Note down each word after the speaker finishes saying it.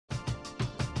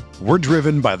We're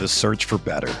driven by the search for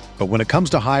better. But when it comes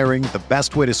to hiring, the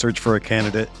best way to search for a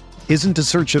candidate isn't to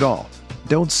search at all.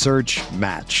 Don't search,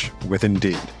 match with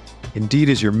Indeed. Indeed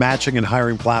is your matching and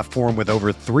hiring platform with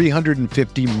over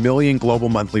 350 million global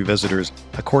monthly visitors,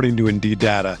 according to Indeed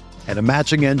data, and a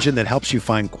matching engine that helps you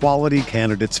find quality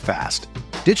candidates fast.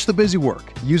 Ditch the busy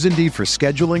work. Use Indeed for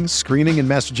scheduling, screening, and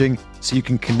messaging so you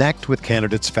can connect with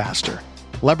candidates faster.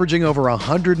 Leveraging over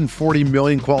 140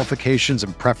 million qualifications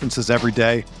and preferences every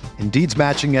day, Indeed's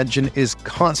matching engine is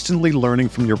constantly learning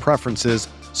from your preferences,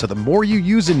 so the more you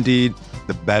use Indeed,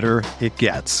 the better it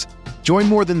gets. Join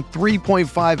more than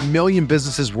 3.5 million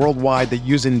businesses worldwide that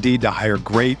use Indeed to hire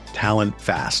great talent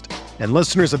fast. And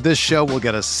listeners of this show will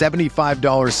get a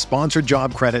 $75 sponsored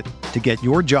job credit to get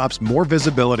your jobs more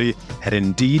visibility at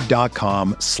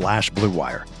Indeed.com/Blue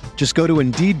Wire. Just go to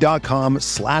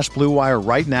Indeed.com/Blue Wire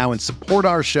right now and support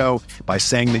our show by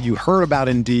saying that you heard about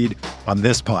Indeed on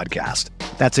this podcast.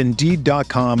 That's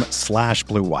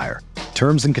Indeed.com/Blue Wire.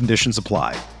 Terms and conditions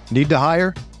apply. Need to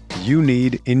hire? You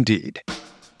need Indeed.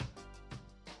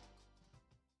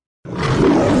 Blue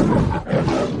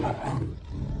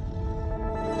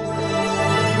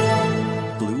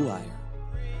Wire.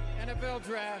 NFL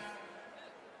Draft.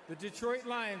 The Detroit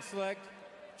Lions select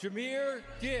Jahmyr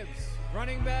Gibbs,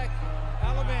 running back,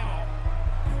 Alabama.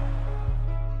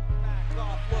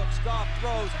 Goff looks, Goff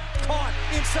throws, caught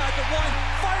inside the one,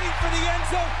 fighting for the end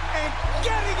zone, and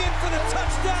getting in for the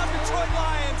touchdown, Detroit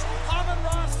Lions.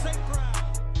 Amon-Ra St.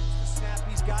 Brown. The snap,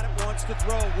 he's got it, wants to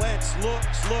throw. Wentz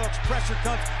looks, pressure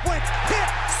comes. Wentz hit,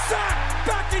 sack,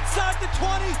 back inside the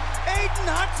 20. Aiden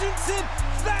Hutchinson,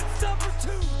 that's number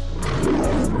 2.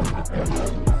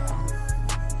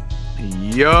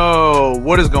 Yo,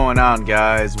 what is going on,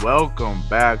 guys? Welcome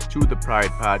back to the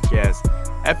Pride Podcast,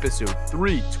 episode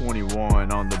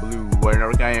 321 on the Blue Wire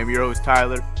Network. I am your host,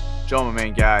 Tyler. Joe, my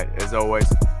main guy, as always.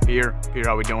 Peter,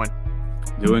 how we doing?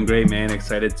 Doing great, man.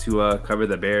 Excited to cover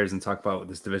the Bears and talk about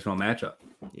this divisional matchup.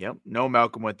 Yep, no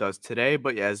Malcolm with us today,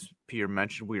 but as Peter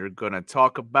mentioned, we are going to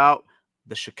talk about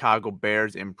the Chicago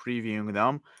Bears and previewing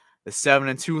them. The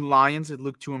 7-2 Lions had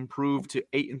looked to improve to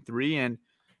 8-3, and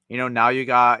now you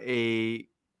got a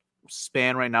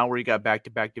span right now where you got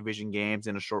back-to-back division games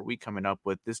and a short week coming up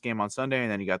with this game on Sunday,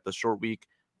 and then you got the short week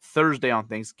Thursday on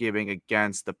Thanksgiving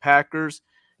against the Packers.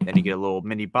 Then you get a little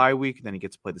mini bye week, and then you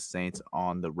get to play the Saints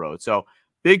on the road. So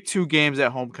big 2 games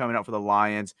at home coming up for the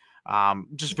Lions.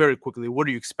 Just very quickly, what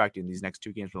are you expecting these next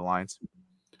 2 games for the Lions?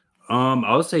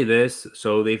 I'll say this.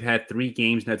 So they've had 3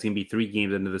 games. That's going to be 3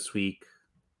 games into this week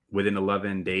within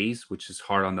 11 days, which is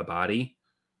hard on the body.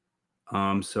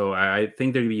 So I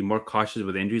think they're going to be more cautious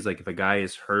with injuries. Like if a guy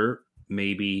is hurt,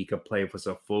 maybe he could play if it's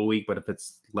a full week. But if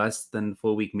it's less than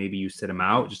full week, maybe you sit him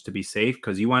out just to be safe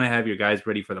because you want to have your guys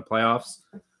ready for the playoffs.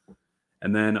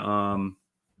 And then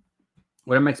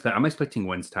what am I expecting? I'm expecting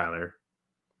wins, Tyler.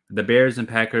 The Bears and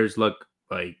Packers look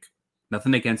like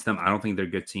nothing against them. I don't think they're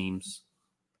good teams.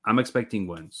 I'm expecting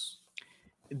wins.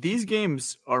 These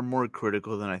games are more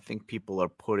critical than I think people are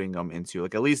putting them into,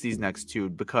 like at least these next 2,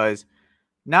 because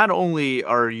not only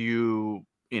are you,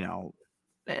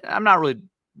 I'm not really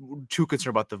too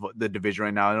concerned about the division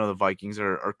right now. I know the Vikings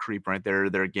are creeping right there.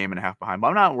 They're a game and a half behind, but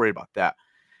I'm not worried about that.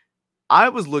 I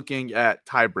was looking at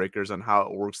tiebreakers on how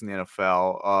it works in the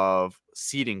NFL of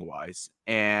seeding wise.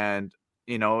 And,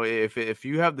 if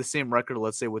you have the same record,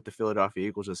 let's say with the Philadelphia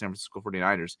Eagles or the San Francisco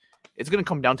 49ers, it's going to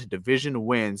come down to division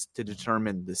wins to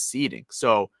determine the seeding.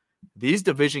 So these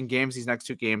division games, these next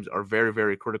 2 games are very,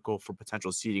 very critical for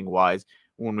potential seeding wise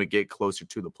when we get closer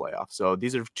to the playoffs. So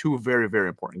these are 2 very, very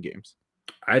important games.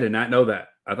 I did not know that.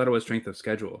 I thought it was strength of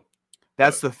schedule.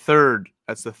 That's the third.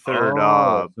 That's the third.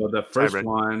 So the first tiebreaker.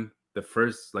 one, the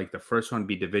first one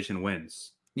be division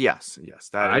wins. Yes.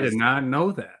 I did not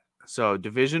know that. So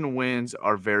division wins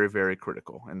are very, very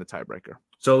critical in the tiebreaker.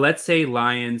 So let's say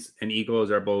Lions and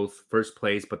Eagles are both first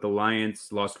place, but the Lions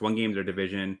lost 1 game in their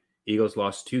division. Eagles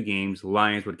lost 2 games.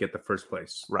 Lions would get the first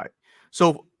place. Right.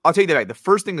 So I'll take that back. The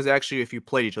first thing is actually if you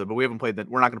played each other, but we haven't played that.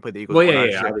 We're not going to play the Eagles. Well,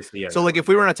 yeah, obviously, yeah. So like if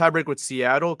we were in a tiebreak with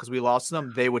Seattle because we lost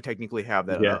them, they would technically have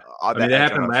that. Yeah. That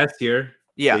happened last year.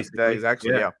 Yeah,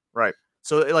 yeah, right.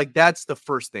 So like that's the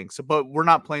first thing. So, but we're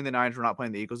not playing the Niners. We're not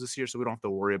playing the Eagles this year, so we don't have to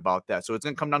worry about that. So it's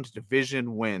going to come down to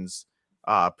division wins,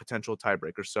 potential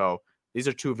tiebreaker. So these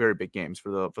are 2 very big games for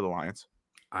the Lions.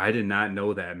 I did not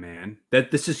know that, man.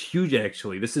 This is huge,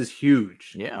 actually. This is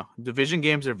huge. Yeah. Division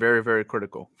games are very, very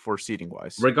critical for seeding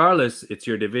wise. Regardless, it's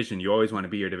your division. You always want to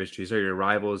be your division. These are your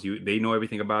rivals. They know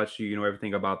everything about you. You know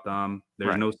everything about them.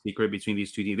 There's no secret between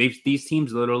these 2 teams. These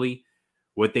teams literally,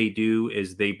 what they do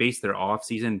is they base their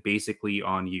offseason basically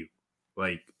on you.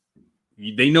 Like,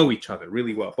 they know each other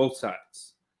really well, both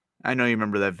sides. I know you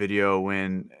remember that video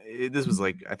when this was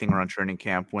like, I think around training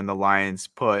camp, when the Lions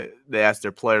they asked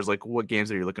their players, like, what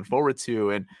games are you looking forward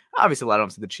to? And obviously a lot of them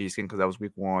said the Chiefs game because that was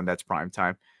week 1. That's prime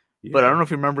time. Yeah. But I don't know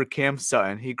if you remember Cam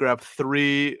Sutton. He grabbed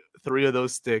three of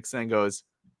those sticks and goes,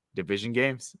 division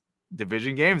games.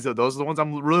 So those are the ones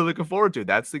I'm really looking forward to.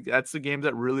 That's the games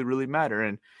that really, really matter.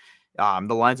 And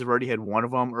the Lions have already had one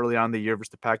of them early on in the year versus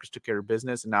the Packers, took care of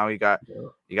business, and now you got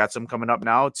some coming up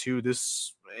now too.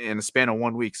 This in a span of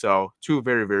 1 week, so 2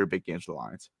 very, very big games for the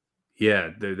Lions.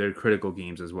 Yeah, they're critical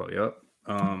games as well. Yep.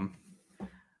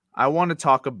 I want to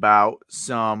talk about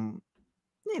some,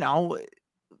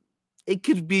 it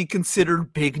could be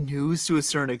considered big news to a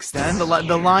certain extent. The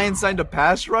Lions signed a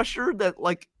pass rusher that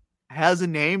has a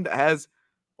name that has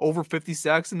over 50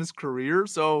 sacks in his career,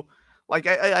 so.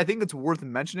 I think it's worth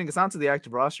mentioning. It's not to the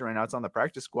active roster right now. It's on the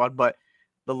practice squad. But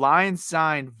the Lions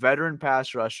signed veteran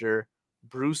pass rusher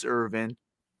Bruce Irvin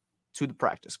to the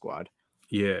practice squad.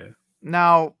 Yeah.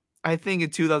 Now, I think in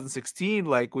 2016,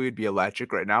 we would be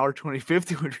electric right now, or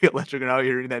 2050 would be electric now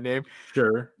hearing that name.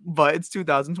 Sure. But it's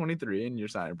 2023, and you're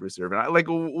signing Bruce Irvin.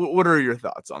 What are your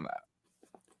thoughts on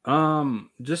that?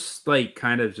 Just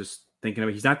kind of just thinking of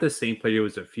it, he's not the same player he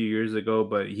was a few years ago,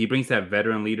 but he brings that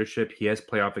veteran leadership. He has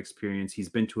playoff experience. He's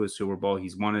been to a Super Bowl.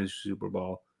 He's won a Super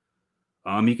Bowl.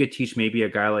 He could teach maybe a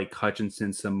guy like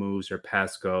Hutchinson some moves, or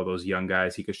Pascal, those young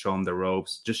guys. He could show them the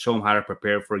ropes, just show them how to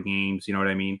prepare for games. You know what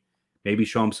I mean? Maybe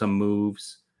show them some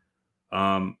moves.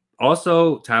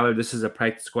 Also, Tyler, this is a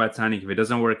practice squad signing. If it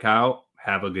doesn't work out,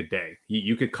 have a good day.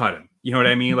 You could cut him. You know what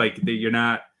I mean? You're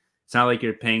not. It's not like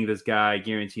you're paying this guy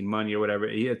guaranteed money or whatever.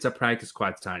 It's a practice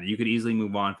squad signing. You could easily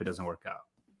move on if it doesn't work out.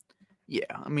 Yeah,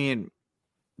 I mean,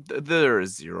 there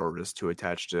is zero risk to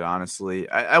attach to it, honestly.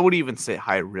 I would even say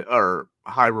high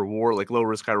reward, like low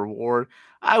risk, high reward.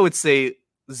 I would say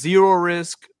zero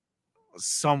risk,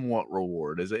 somewhat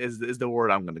reward is the word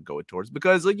I'm going to go towards,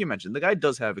 because like you mentioned, the guy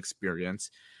does have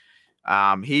experience.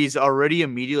 He's already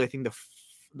immediately, I think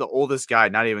the oldest guy,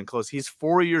 not even close. He's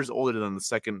 4 years older than the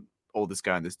second oldest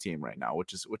guy on this team right now,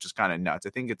 which is kind of nuts. I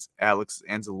think it's Alex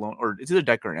Anzalone, or it's either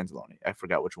Decker and Anzalone. I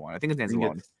forgot which one. I think it's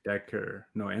Anzalone. Decker.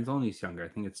 No, Anzalone's younger. I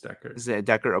think it's Decker. Is it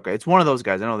Decker? Okay, it's one of those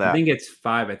guys. I know that. I think it's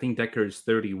 5. I think Decker is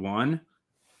 31.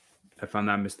 If I'm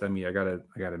not mistaken, I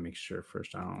gotta make sure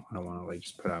first. I don't want to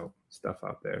just put out stuff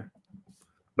out there.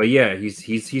 But yeah, he's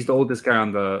the oldest guy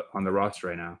on the roster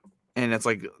right now. And it's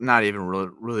not even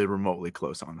really remotely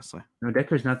close, honestly. No,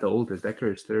 Decker's not the oldest.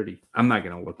 Decker is 30. I'm not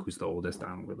going to look who's the oldest. I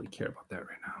don't really care about that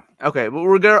right now. Okay, but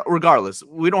regardless,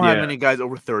 we don't have many guys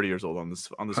over 30 years old on this.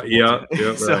 Yeah,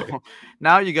 so right.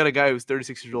 Now you got a guy who's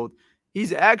 36 years old.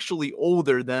 He's actually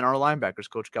older than our linebackers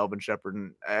coach, Calvin Shepard.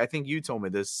 And I think you told me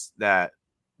this, that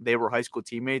they were high school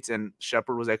teammates, and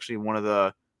Shepard was actually one of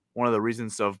the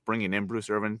reasons of bringing in Bruce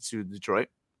Irvin to Detroit.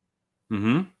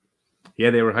 Mm-hmm.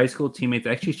 Yeah, they were high school teammates.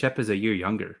 Actually, Shep is a year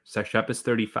younger. So Shep is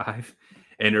 35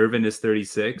 and Irvin is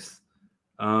 36.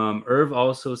 Irv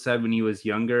also said when he was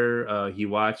younger, he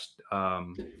watched,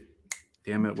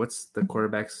 what's the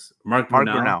quarterback's? Mark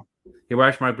Brunell. He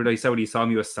watched Mark Brunell. He said when he saw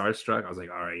me, he was starstruck. I was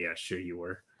like, all right, yeah, sure you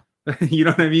were. You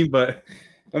know what I mean? But,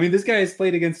 I mean, this guy has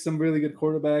played against some really good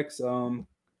quarterbacks.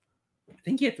 I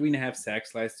think he had 3.5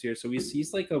 sacks last year. So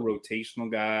he's like a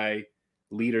rotational guy,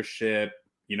 leadership,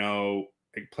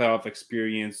 playoff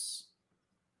experience.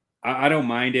 I don't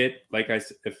mind it. Like I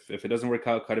said, if it doesn't work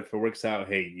out, cut it. If it works out,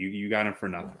 hey, you got him for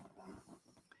nothing.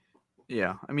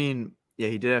 Yeah, I mean, yeah,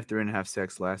 he did have 3.5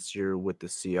 sacks last year with the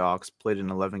Seahawks. Played in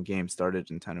 11 games,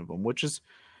 started in 10 of them, which is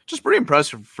just pretty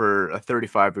impressive for a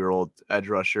 35-year-old edge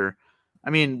rusher.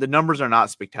 I mean, the numbers are not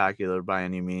spectacular by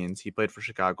any means. He played for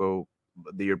Chicago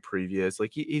the year previous.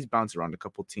 He's bounced around a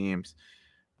couple teams,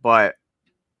 but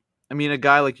I mean, a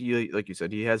guy like you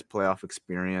said, he has playoff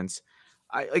experience.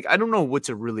 I don't know what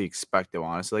to really expect, though,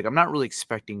 honestly. I'm not really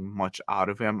expecting much out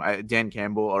of him. Dan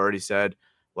Campbell already said,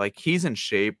 he's in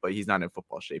shape, but he's not in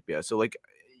football shape yet. So,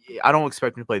 I don't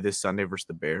expect him to play this Sunday versus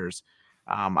the Bears.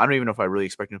 I don't even know if I really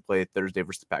expect him to play Thursday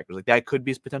versus the Packers. That could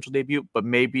be his potential debut, but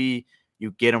maybe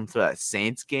you get him for that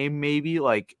Saints game, maybe,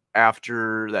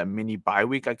 after that mini bye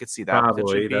week. I could see that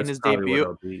potentially being his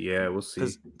debut. Yeah, we'll see.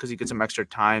 Because he gets some extra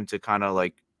time to kind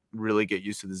of, really get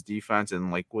used to this defense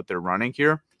and what they're running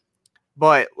here.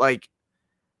 But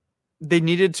they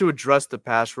needed to address the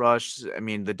pass rush. I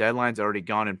mean, the deadline's already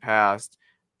gone and passed.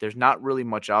 There's not really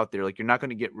much out there. You're not going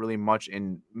to get really much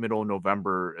in middle of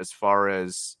November as far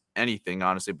as anything,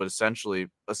 honestly, but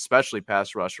especially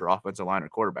pass rush or offensive line or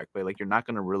quarterback play. You're not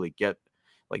going to really get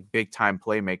big time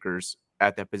playmakers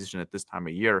at that position at this time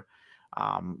of year.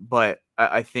 But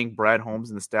I think Brad Holmes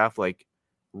and the staff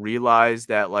realized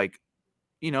that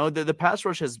the pass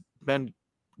rush has been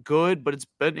good, but it's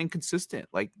been inconsistent.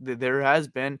 Like there has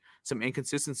been some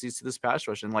inconsistencies to this pass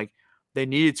rush, and like they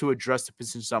needed to address the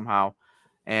position somehow.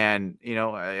 And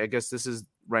I guess this is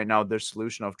right now their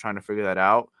solution of trying to figure that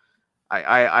out.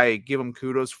 I give them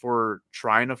kudos for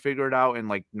trying to figure it out and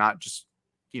like not just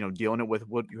dealing it with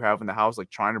what you have in the house, like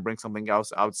trying to bring something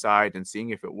else outside and seeing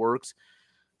if it works.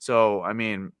 So I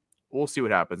mean, we'll see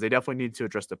what happens. They definitely need to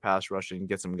address the pass rush and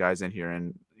get some guys in here,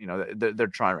 and they're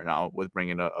trying right now with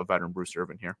bringing a veteran Bruce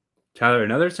Irvin here. Tyler,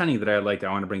 another signing that I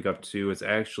want to bring up too is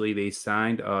actually they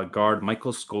signed guard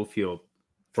Michael Schofield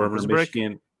from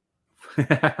Michigan.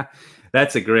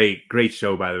 That's a great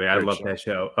show, by the way. I love that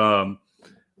show.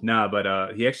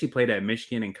 But he actually played at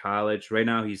Michigan in college. Right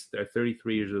now, he's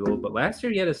 33 years old. But last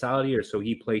year, he had a solid year. So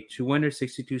he played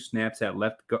 262 snaps at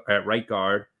right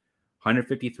guard,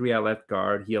 153 at left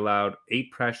guard. He allowed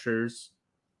 8 pressures,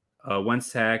 1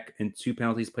 sack, and 2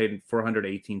 penalties. Played in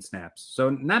 418 snaps. So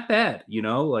not bad.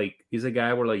 Like he's a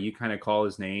guy where like you kind of call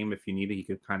his name if you need it. He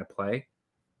could kind of play.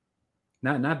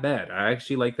 Not bad. I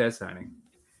actually like that signing.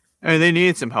 I mean, they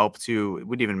needed some help too.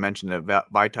 We didn't even mention that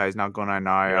Vaitai is not going on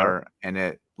IR, and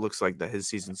it looks like that his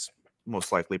season's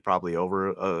most likely probably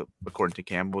over, according to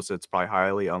Campbell. So it's probably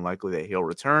highly unlikely that he'll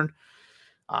return.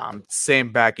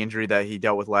 Same back injury that he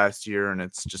dealt with last year, and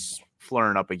it's just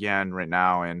flaring up again right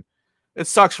now. And it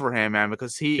sucks for him, man,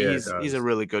 because he's a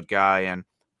really good guy. And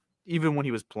even when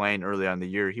he was playing early on in the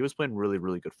year, he was playing really,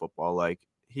 really good football. Like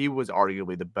he was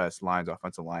arguably the best Lions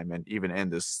offensive lineman, even in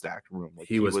this stacked room. Like,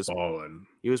 he was balling.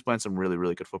 He was playing some really,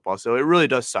 really good football. So it really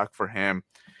does suck for him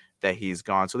that he's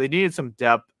gone. So they needed some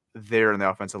depth there in the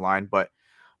offensive line. But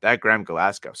that Graham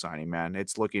Glasgow signing, man,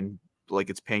 it's looking like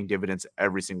it's paying dividends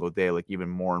every single day, like even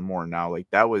more and more now. Like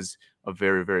that was a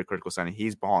very, very critical signing.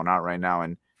 He's balling out right now,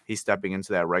 and he's stepping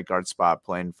into that right guard spot,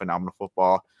 playing phenomenal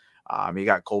football. You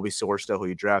got Colby Sorsdale, who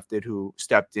you drafted, who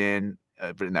stepped in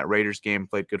that Raiders game,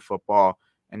 played good football.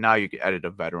 And now you added a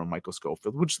veteran, Michael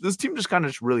Schofield, which this team just kind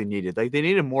of really needed. Like they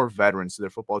needed more veterans to their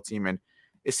football team, and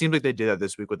it seems like they did that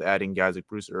this week with adding guys like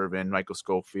Bruce Irvin, Michael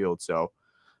Schofield. So,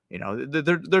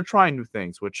 they're trying new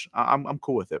things, which I'm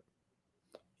cool with it.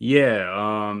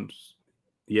 Yeah,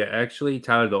 Actually,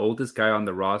 Tyler, the oldest guy on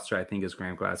the roster, I think, is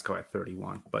Graham Glasgow at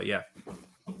 31. But yeah,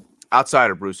 outside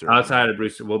of Bruce Irvin. Outside of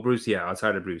Bruce,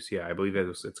 I believe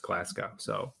it's Glasgow.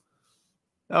 So.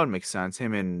 That would make sense.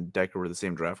 Him and Decker were the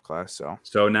same draft class,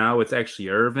 so now it's actually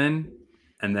Irvin,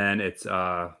 and then it's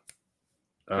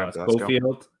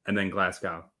Schofield, and then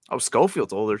Glasgow. Oh,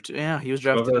 Schofield's older too. Yeah, he was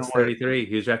drafted in 33.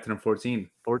 He was drafted in 14.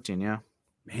 14, yeah.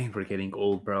 Man, we're getting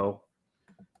old, bro.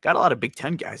 Got a lot of Big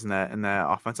Ten guys in that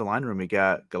offensive line room. We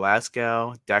got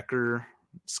Glasgow, Decker,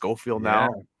 Schofield now.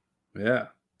 Yeah,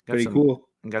 pretty cool.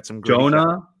 And got some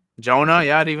Jonah,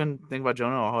 yeah, I'd even think about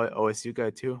Jonah, OSU guy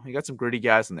too. You got some gritty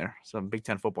guys in there, some Big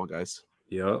Ten football guys.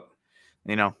 Yep.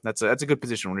 That's a good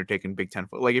position when you're taking Big Ten.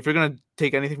 Like if you're gonna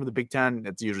take anything from the Big Ten,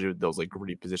 it's usually those like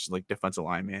gritty positions, like defensive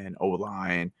lineman, O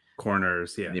line,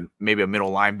 corners, yeah, maybe a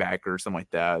middle linebacker or something like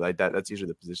that. Like that's usually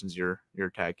the positions you're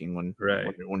attacking when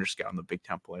you're scouting the Big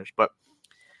Ten players. But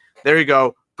there you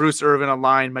go, Bruce Irvin on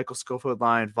line, Michael Schofield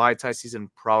line. Vaitai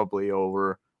season probably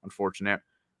over. Unfortunate.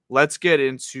 Let's get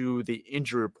into the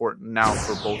injury report now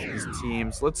for both these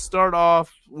teams. Let's start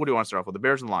off. What do you want to start off with? The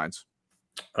Bears and Lions.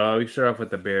 We start off with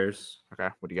the Bears. Okay.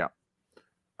 What do you got?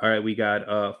 All right. We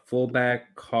got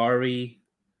fullback Kari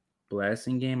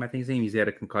Blasingame, I think his name. He's had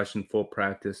a concussion, full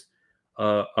practice.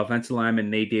 Offensive lineman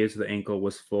Nate Davis with the ankle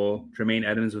was full. Tremaine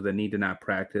Edmonds with a knee did not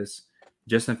practice.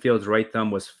 Justin Fields' right thumb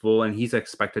was full, and he's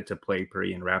expected to play per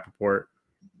Ian Rappaport.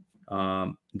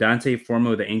 Dante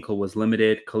Foreman with the ankle was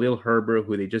limited. Khalil Herbert,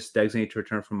 who they just designated to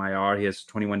return from IR, he has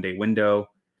a 21-day window.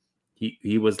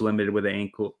 He was limited with an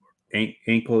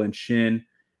ankle and shin.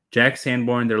 Jack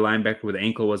Sanborn, their linebacker with the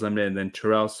ankle, was limited, and then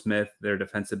Terrell Smith, their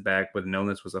defensive back with an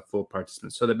illness, was a full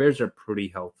participant. So the Bears are pretty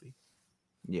healthy.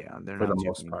 Yeah, they're for not the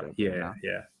most part. Yeah.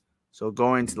 So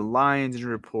going to the Lions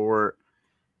injury report,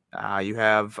 you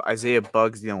have Isaiah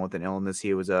Buggs dealing with an illness.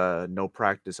 He was no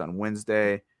practice on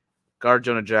Wednesday. Guard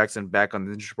Jonah Jackson back on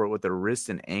the injury report with a wrist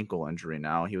and ankle injury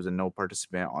now. He was a no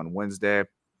participant on Wednesday.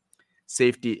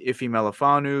 Safety Ife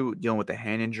Melifanu dealing with a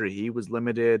hand injury. He was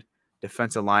limited.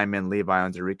 Defensive lineman Levi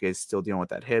Enriquez still dealing with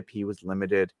that hip. He was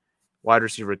limited. Wide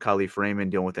receiver Khalif Freeman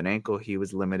dealing with an ankle. He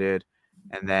was limited.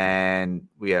 And then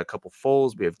we had a couple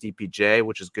fulls. We have DPJ,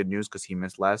 which is good news because he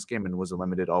missed last game and was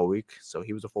limited all week. So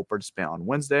he was a full participant on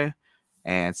Wednesday.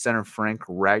 And center Frank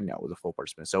Ragnow was a full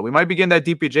participant. So we might begin that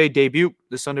DPJ debut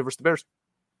this Sunday versus the Bears.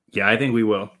 Yeah, I think we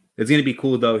will. It's going to be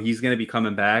cool, though. He's going to be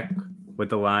coming back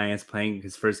with the Lions, playing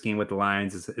his first game with the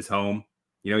Lions is home.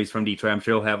 He's from Detroit. I'm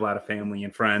sure he'll have a lot of family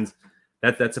and friends.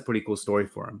 That's a pretty cool story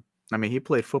for him. I mean, he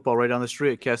played football right down the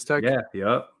street at Cass Tech. Yeah,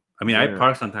 yep. I mean, Yeah. I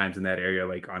park sometimes in that area,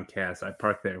 like on Cass. I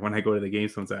park there when I go to the game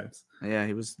sometimes. Yeah,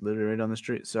 he was literally right down the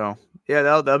street. So yeah,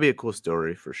 that'll be a cool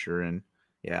story for sure. And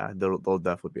yeah, there'll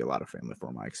definitely be a lot of family for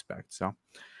him, I expect. So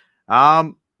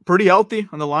pretty healthy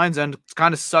on the Lions end. It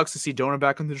kind of sucks to see Donor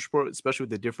back into the sport, especially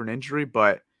with a different injury,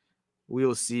 but we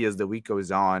will see as the week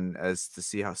goes on as to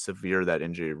see how severe that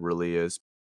injury really is.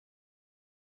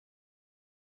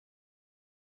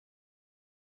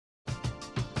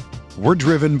 We're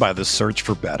driven by the search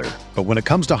for better. But when it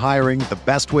comes to hiring, the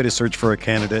best way to search for a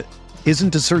candidate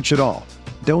isn't to search at all.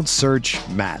 Don't search,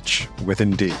 match with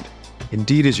Indeed.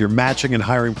 Indeed is your matching and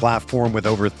hiring platform with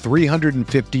over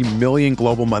 350 million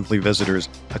global monthly visitors,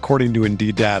 according to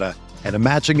Indeed data, and a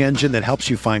matching engine that helps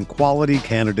you find quality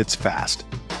candidates fast.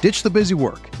 Ditch the busy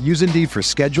work. Use Indeed for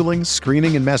scheduling,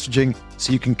 screening, and messaging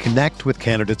so you can connect with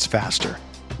candidates faster.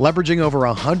 Leveraging over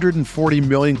 140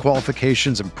 million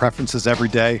qualifications and preferences every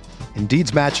day,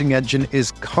 Indeed's matching engine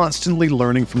is constantly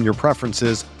learning from your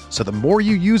preferences, so the more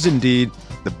you use Indeed,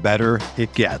 the better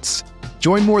it gets.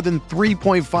 Join more than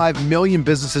 3.5 million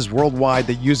businesses worldwide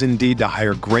that use Indeed to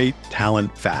hire great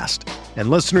talent fast. And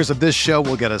listeners of this show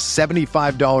will get a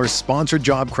 $75 sponsored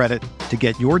job credit to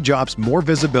get your jobs more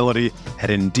visibility at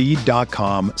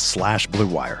Indeed.com/Blue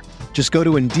Wire. Just go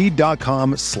to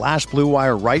Indeed.com/Blue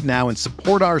Wire right now and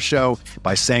support our show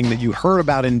by saying that you heard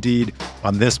about Indeed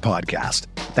on this podcast.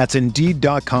 That's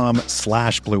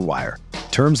Indeed.com/Blue Wire.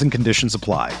 Terms and conditions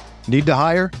apply. Need to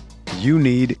hire? You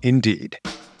need Indeed.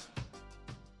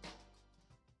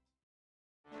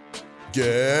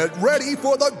 Get ready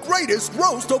for the greatest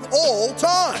roast of all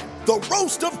time, the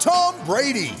Roast of Tom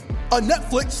Brady, a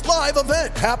Netflix live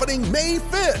event happening May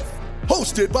 5th.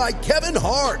 Hosted by Kevin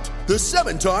Hart, the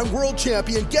 7-time world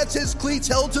champion gets his cleats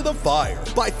held to the fire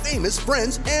by famous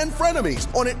friends and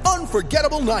frenemies on an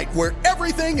unforgettable night where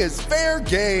everything is fair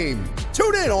game.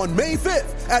 Tune in on May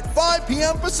 5th at 5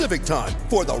 p.m. Pacific time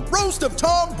for the Roast of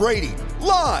Tom Brady,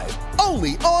 live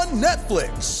only on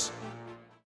Netflix.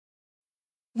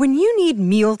 When you need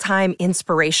mealtime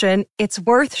inspiration, it's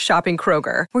worth shopping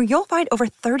Kroger, where you'll find over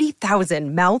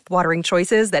 30,000 mouth-watering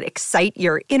choices that excite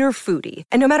your inner foodie.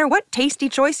 And no matter what tasty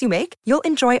choice you make, you'll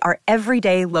enjoy our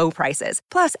everyday low prices,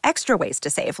 plus extra ways to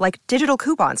save, like digital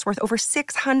coupons worth over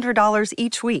 $600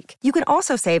 each week. You can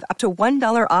also save up to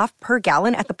 $1 off per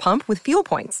gallon at the pump with fuel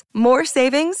points. More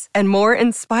savings and more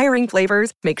inspiring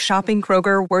flavors make shopping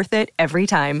Kroger worth it every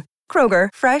time. Kroger,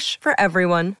 fresh for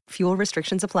everyone. Fuel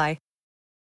restrictions apply.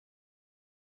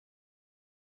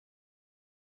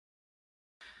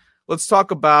 Let's talk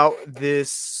about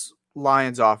this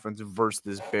Lions offense versus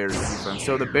this Bears defense.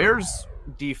 So the Bears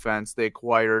defense, they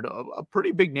acquired a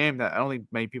pretty big name that I don't think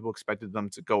many people expected them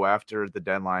to go after the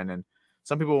deadline. And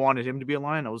some people wanted him to be a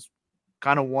Lion. I was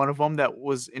kind of one of them that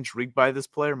was intrigued by this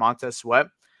player, Montez Sweat.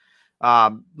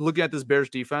 Looking at this Bears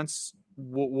defense,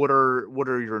 what are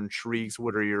your intrigues?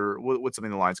 What's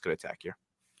something the Lions could attack here?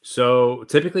 So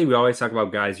typically we always talk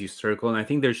about guys you circle, and I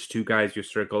think there's two guys you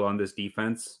circle on this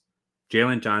defense.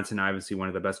 Jalen Johnson, obviously one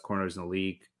of the best corners in the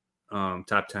league,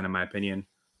 top 10 in my opinion.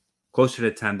 Closer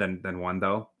to 10 than 1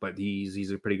 though, but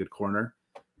he's a pretty good corner.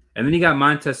 And then you got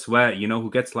Montez Sweat, who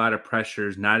gets a lot of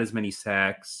pressures, not as many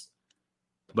sacks,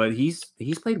 but he's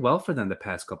played well for them the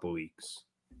past couple weeks.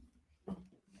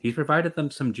 He's provided them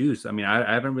some juice. I mean,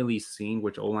 I haven't really seen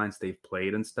which O-lines they've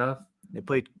played and stuff. They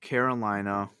played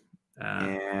Carolina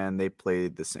and they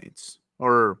played the Saints.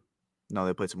 Or no,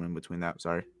 they played someone in between that.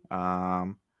 Sorry.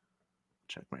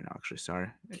 Check right now, actually. Sorry.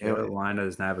 Carolina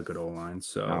doesn't have a good O-line,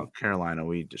 so Carolina,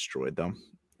 we destroyed them.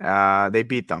 They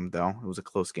beat them though. It was a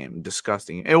close game.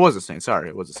 Disgusting. It was the Saints. Sorry,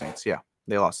 it was the Saints. Yeah,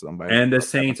 they lost to them by. And the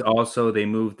Saints also, they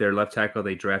moved their left tackle.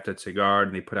 They drafted Sigard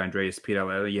and they put Andreas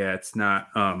Peter. Yeah, it's not.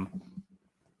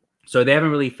 So they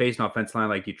haven't really faced an offensive line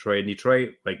like Detroit.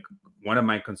 Detroit, like one of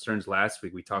my concerns last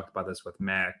week, we talked about this with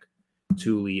Mack,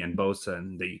 Thule, and Bosa,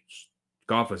 and the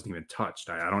Goff wasn't even touched.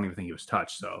 I don't even think he was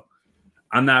touched. So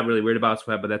I'm not really worried about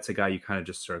Sweat, but that's a guy you kind of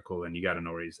just circle and you got to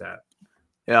know where he's at.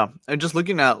 Yeah. And just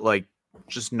looking at like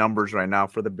just numbers right now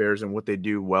for the Bears and what they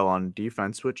do well on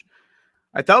defense, which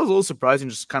I thought was a little surprising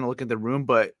just kind of looking at the room,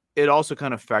 but it also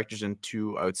kind of factors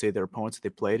into, I would say, their opponents that they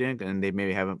played in, and they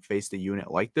maybe haven't faced a unit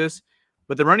like this.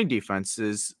 But the running defense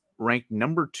is ranked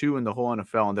number 2 in the whole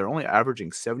NFL, and they're only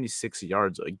averaging 76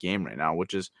 yards a game right now,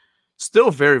 which is still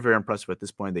very, very impressive at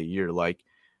this point of the year. Like,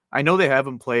 I know they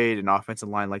haven't played an offensive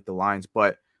line like the Lions,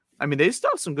 but I mean, they still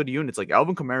have some good units. Like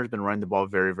Alvin Kamara has been running the ball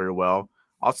very, very well.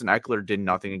 Austin Eckler did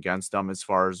nothing against them as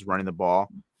far as running the ball.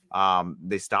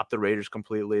 They stopped the Raiders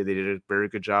completely. They did a very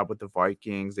good job with the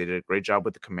Vikings. They did a great job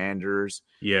with the Commanders.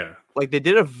 Yeah. Like, they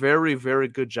did a very, very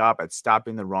good job at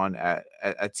stopping the run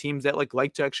at teams that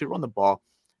like to actually run the ball.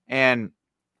 And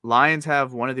Lions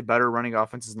have one of the better running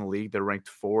offenses in the league. They're ranked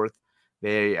 4th.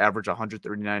 They average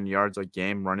 139 yards a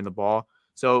game running the ball.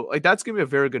 So, like, that's going to be a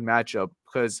very good matchup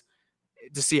because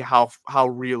to see how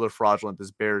real or fraudulent this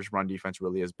Bears run defense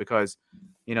really is, because,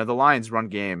 you know, the Lions run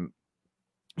game,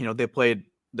 you know, they played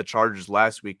the Chargers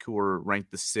last week, who were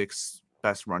ranked the 6th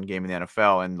best run game in the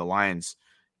NFL, and the Lions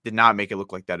did not make it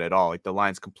look like that at all. Like, the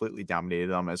Lions completely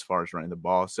dominated them as far as running the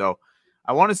ball. So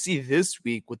I want to see this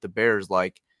week with the Bears,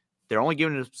 like, they're only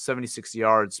giving it 76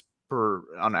 yards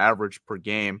on average per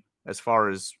game as far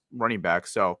as running back.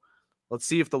 So let's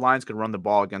see if the Lions can run the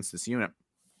ball against this unit.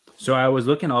 So I was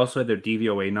looking also at their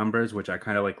DVOA numbers, which I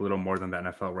kind of like a little more than the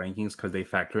NFL rankings because they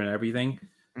factor in everything.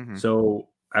 Mm-hmm. So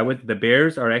the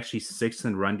Bears are actually 6th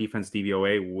in run defense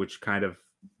DVOA,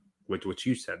 which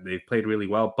you said they've played really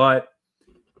well, but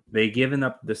they've given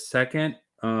up the second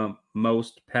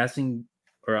most passing,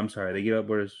 or I'm sorry, they gave up,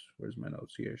 where's my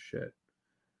notes here? Shit.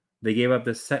 They gave up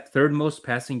the third most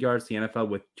passing yards to the NFL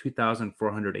with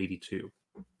 2,482.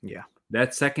 Yeah.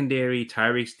 That secondary,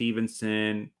 Tyreek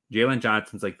Stevenson, Jalen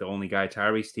Johnson's like the only guy.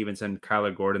 Tyreek Stevenson,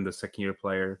 Kyler Gordon, the second-year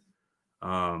player.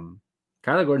 Kyler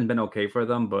Gordon's been okay for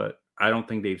them, but I don't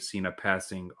think they've seen a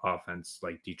passing offense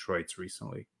like Detroit's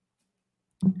recently.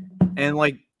 And,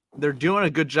 like, they're doing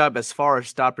a good job as far as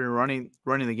stopping running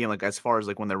the game, like, as far as,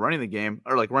 like, when they're running the game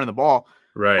or, like, running the ball.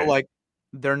 Right. But, like,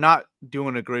 they're not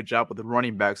doing a great job with the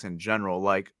running backs in general.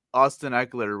 Like, Austin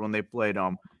Eckler, when they played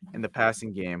in the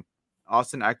passing game,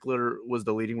 Austin Eckler was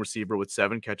the leading receiver with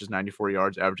 7 catches, 94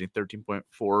 yards, averaging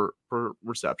 13.4 per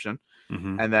reception.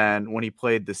 Mm-hmm. And then when he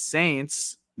played the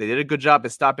Saints, they did a good job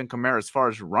at stopping Kamara as far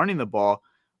as running the ball.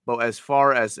 But as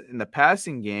far as in the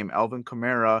passing game, Alvin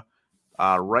Kamara,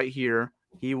 right here,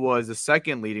 he was the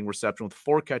second leading reception with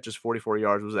 4 catches, 44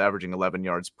 yards, was averaging 11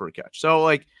 yards per catch. So,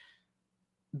 like,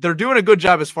 they're doing a good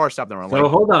job as far as stopping the run. So,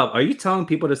 hold up. Are you telling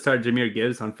people to start Jahmyr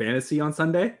Gibbs on fantasy on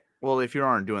Sunday? Well, if you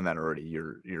aren't doing that already,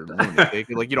 you're lunatic.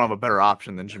 Like, you don't have a better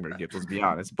option than Jahmyr Gibbs, let's be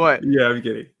honest. But yeah, I'm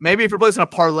kidding. Maybe if you're placing a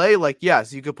parlay, like,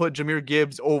 yes, you could put Jahmyr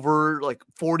Gibbs over like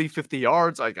 40, 50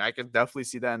 yards. Like, I could definitely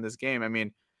see that in this game. I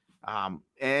mean,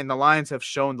 and the Lions have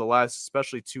shown the last,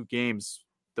 especially 2 games,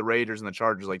 the Raiders and the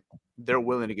Chargers, like, they're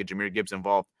willing to get Jahmyr Gibbs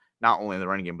involved, not only in the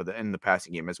running game, but in the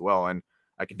passing game as well. And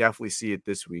I could definitely see it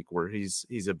this week where he's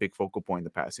a big focal point in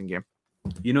the passing game.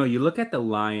 You know, you look at the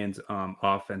Lions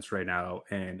offense right now,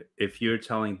 and if you're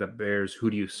telling the Bears,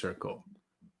 who do you circle?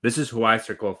 This is who I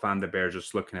circle if I'm the Bears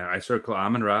just looking at it. I circle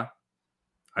Amon-Ra.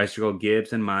 I circle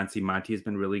Gibbs and Monty. Monty has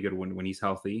been really good when he's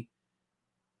healthy.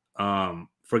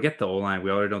 Forget the O-line. We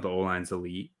already know the O-line's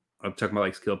elite. I'm talking about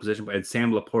like skill position, but it's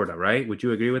Sam Laporta, right? Would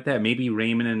you agree with that? Maybe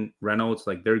Raymond and Reynolds,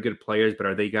 like they're good players, but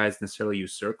are they guys necessarily you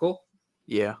circle?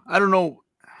 Yeah. I don't know.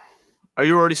 Are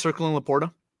you already circling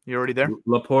Laporta? You already there?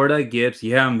 Laporta, Gibbs.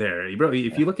 Yeah, I'm there. Bro,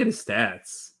 if you look at his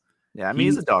stats. Yeah, I mean,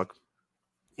 he's a dog.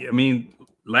 I mean,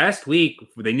 last week,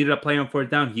 they needed a play on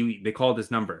 4th down. They called his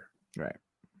number. Right.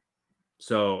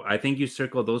 So I think you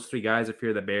circle those 3 guys if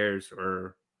you're the Bears,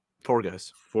 or 4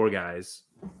 guys. 4 guys.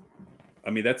 I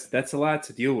mean, that's a lot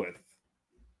to deal with.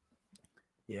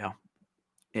 Yeah.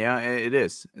 Yeah, it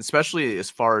is. Especially as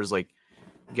far as like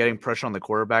getting pressure on the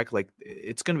quarterback. Like,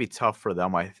 it's going to be tough for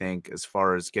them, I think, as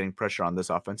far as getting pressure on this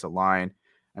offensive line.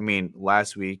 I mean,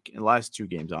 last week, in the last 2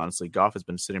 games, honestly, Goff has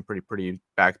been sitting pretty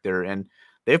back there, and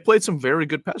they've played some very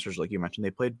good passers, like you mentioned.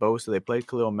 They played Bosa, they played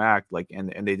Khalil Mack, like,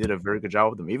 and they did a very good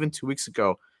job with them. Even 2 weeks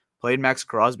ago, played Max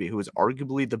Crosby, who is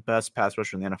arguably the best pass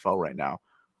rusher in the NFL right now.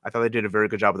 I thought they did a very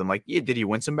good job with him. Like, yeah, did he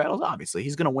win some battles? Obviously,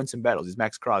 he's going to win some battles. He's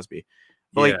Max Crosby.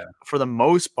 But, like, for the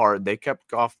most part, they kept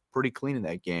Goff pretty clean in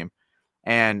that game.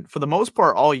 And for the most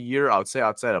part, all year, I would say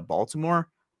outside of Baltimore,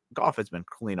 Goff has been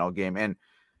clean all game. And,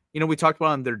 you know, we talked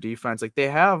about on their defense, like, they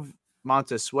have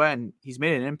Montez Sweat, and he's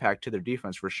made an impact to their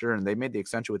defense for sure. And they made the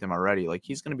extension with him already. Like,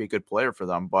 he's going to be a good player for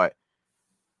them. But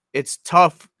it's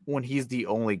tough when he's the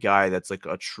only guy that's like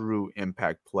a true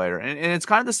impact player. And it's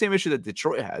kind of the same issue that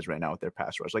Detroit has right now with their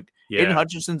pass rush. Like, Aiden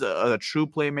Hutchinson's a true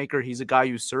playmaker. He's a guy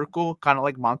you circle, kind of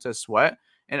like Montez Sweat.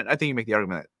 And I think you make the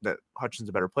argument that Hutchinson's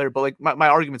a better player. But, like, my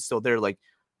argument's still there. Like,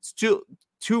 it's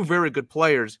two very good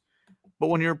players. But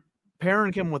when you're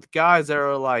pairing him with guys that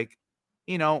are like,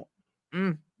 you know,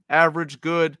 average,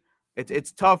 good,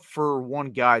 it's tough for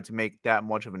one guy to make that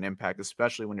much of an impact,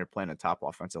 especially when you're playing a top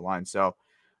offensive line. So,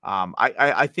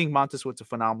 I think Montez Sweat's a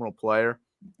phenomenal player.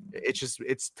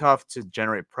 It's tough to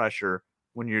generate pressure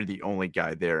when you're the only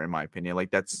guy there, in my opinion. Like,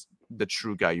 that's the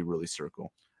true guy you really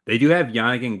circle. They do have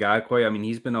Yannick Ngakoue. I mean,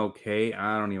 he's been okay.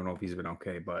 I don't even know if he's been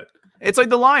okay, but it's like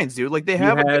the Lions, dude. Like he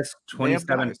has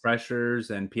 27 pressures,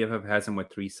 and PFF has him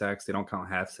with 3 sacks. They don't count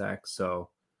half sacks, so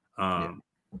I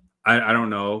don't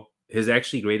know. His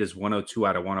actually grade is 102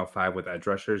 out of 105 with edge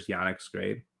rushers. Yannick's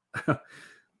grade.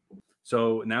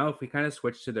 So now, if we kind of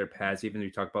switch to their pass, even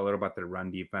we talked about a little about their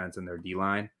run defense and their D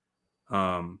line.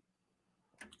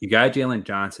 You got Jalen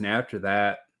Johnson. After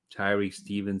that, Tyreek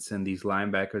Stevenson, these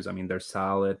linebackers, I mean, they're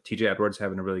solid. TJ Edwards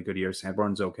having a really good year.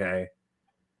 Sanborn's okay.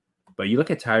 But you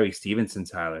look at Tyreek Stevenson,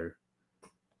 Tyler.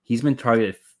 He's been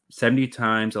targeted 70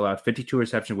 times, allowed 52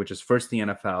 receptions, which is first in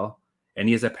the NFL. And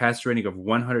he has a passer rating of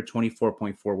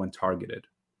 124.4 when targeted.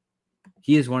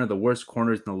 He is one of the worst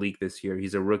corners in the league this year.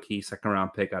 He's a rookie,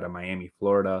 second-round pick out of Miami,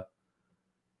 Florida.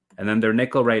 And then their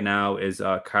nickel right now is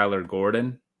Kyler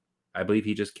Gordon. I believe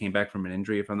he just came back from an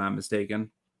injury, if I'm not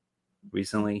mistaken.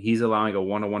 Recently, he's allowing a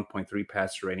 101.3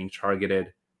 passer rating,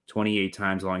 targeted 28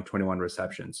 times, allowing 21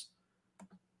 receptions.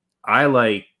 I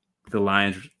like the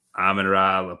Lions,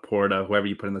 Amon-Ra, Laporta, whoever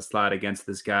you put in the slot against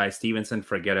this guy. Stevenson,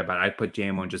 forget about it. I put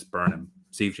Jamo and just burn him.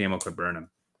 See if Jamo could burn him.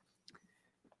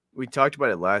 We talked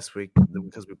about it last week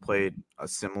because we played a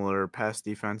similar pass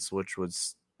defense, which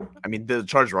was, I mean, the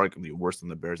Chargers were arguably worse than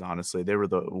the Bears, honestly. They were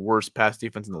the worst pass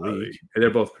defense in the league. They're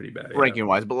both pretty bad.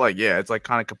 Ranking-wise, but, like, yeah, it's like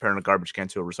kind of comparing a garbage can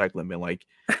to a recycling bin. Like,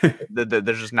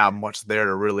 there's just not much there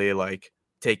to really, like,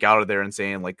 take out of there and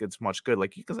saying, like, it's much good.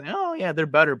 Like, you can say, oh, yeah, they're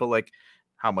better, but, like,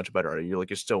 how much better are you? Like,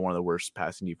 you're still one of the worst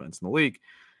passing defense in the league.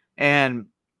 And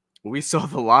we saw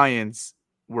the Lions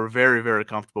were very, very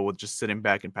comfortable with just sitting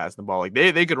back and passing the ball. Like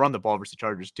they could run the ball versus the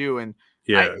Chargers too. And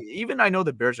I know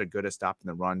the Bears are good at stopping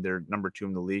the run. They're number 2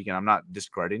 in the league, and I'm not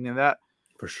discrediting that.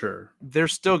 For sure. They're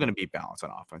still going to be balanced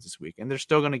on offense this week, and they're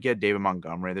still going to get David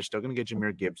Montgomery. They're still going to get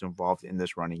Jahmyr Gibbs involved in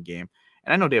this running game.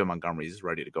 And I know David Montgomery is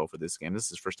ready to go for this game. This is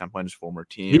his first time playing his former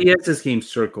team. He has his game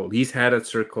circled. He's had it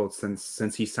circled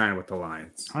since he signed with the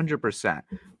Lions. 100%.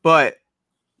 But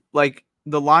like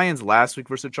the Lions last week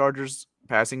versus the Chargers,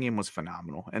 passing game was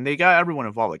phenomenal, and they got everyone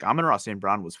involved. Like Amon-Ra St.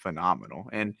 Brown was phenomenal,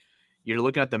 and you're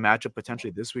looking at the matchup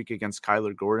potentially this week against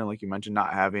Kyler Gordon, like you mentioned,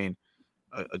 not having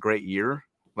a great year.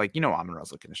 Like, you know,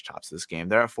 Amon-Ra's looking his chops this game.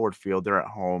 They're at Ford Field. They're at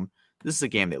home. This is a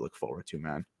game they look forward to,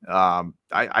 man.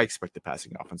 I expect the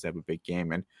passing offense to have a big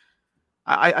game, and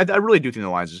I really do think the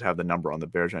Lions just have the number on the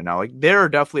Bears right now. Like, they're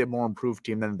definitely a more improved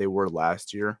team than they were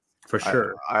last year. For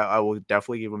sure. I will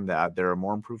definitely give them that. They're a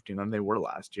more improved team than they were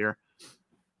last year.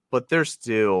 But there's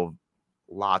still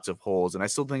lots of holes, and I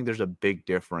still think there's a big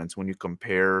difference when you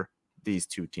compare these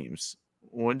two teams.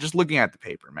 When just looking at the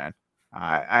paper, man,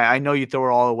 I know you throw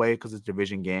it all away because it's a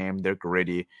division game. They're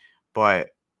gritty,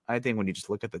 but I think when you just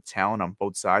look at the talent on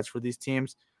both sides for these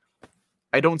teams,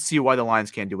 I don't see why the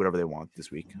Lions can't do whatever they want this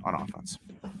week on offense.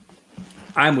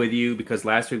 I'm with you because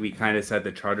last week we kind of said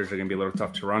the Chargers are going to be a little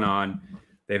tough to run on.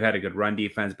 They've had a good run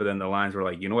defense, but then the Lions were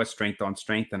like, you know what, strength on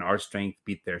strength, and our strength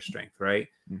beat their strength, right?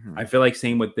 Mm-hmm. I feel like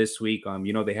same with this week.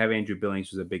 You know, they have Andrew Billings,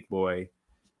 who's a big boy.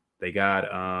 They got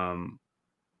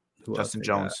Justin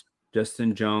Jones.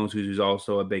 Justin Jones, who's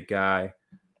also a big guy.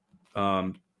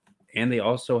 And they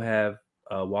also have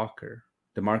Walker,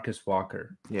 DeMarcus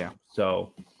Walker. Yeah.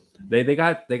 So they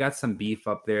got some beef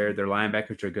up there. Their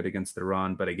linebackers are good against the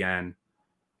run, but again,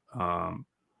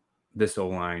 this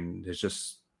O-line is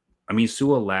just, I mean,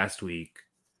 Sewell last week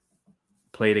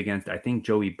played against, I think,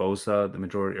 Joey Bosa, the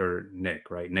majority, or Nick,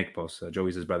 right? Nick Bosa.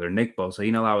 Joey's his brother. Nick Bosa. He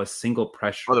didn't allow a single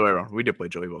pressure. Other way around. We did play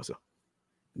Joey Bosa.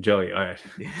 Joey, all right.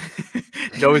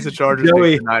 Joey's the Chargers.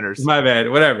 Joey, the Niners. My bad.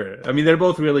 Whatever. I mean, they're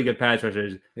both really good pass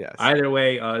rushers. Yes. Either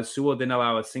way, Sewell didn't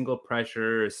allow a single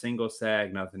pressure, a single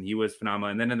sack, nothing. He was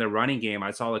phenomenal. And then in the running game,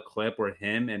 I saw a clip where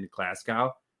him and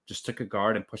Glasgow just took a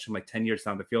guard and pushed him like 10 yards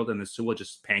down the field, and the Sewell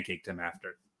just pancaked him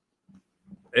after.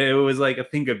 It was like a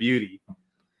thing of beauty.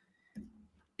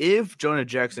 If Jonah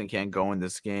Jackson can't go in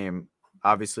this game,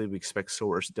 obviously we expect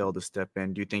Sewell still to step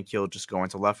in. Do you think he'll just go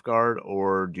into left guard,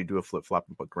 or do you do a flip-flop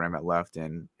and put Graham at left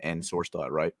and Sewell still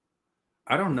at right?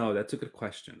 I don't know. That's a good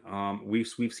question. We've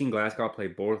seen Glasgow play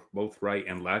both right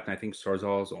and left, and I think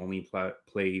Sorzal's only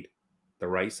played the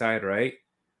right side, right?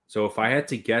 So if I had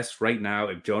to guess right now,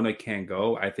 if Jonah can't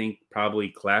go, I think probably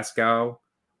Glasgow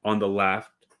on the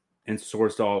left and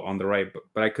Sorzal on the right,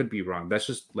 but I could be wrong. That's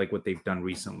just like what they've done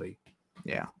recently.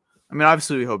 Yeah. I mean,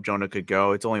 obviously we hope Jonah could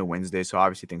go. It's only a Wednesday, so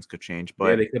obviously things could change.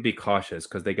 But yeah, they could be cautious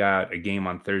because they got a game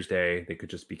on Thursday. They could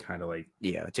just be kind of like,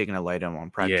 taking a light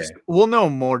on practice. Yeah. We'll know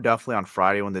more definitely on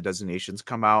Friday when the designations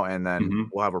come out, and then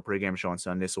we'll have our pregame show on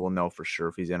Sunday, so we'll know for sure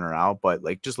if he's in or out. But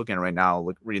like just looking at right now,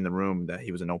 reading the room that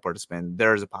he was a no participant,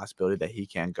 there is a possibility that he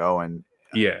can't go. And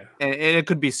Yeah. And it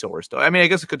could be Sorsdale. I mean, I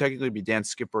guess it could technically be Dan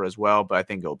Skipper as well, but I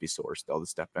think it'll be Sorsdale to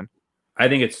step in. I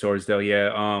think it's Sorsdale,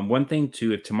 yeah. One thing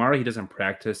too, if tomorrow he doesn't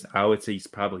practice, I would say he's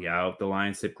probably out. The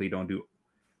Lions typically don't do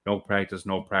no practice.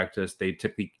 They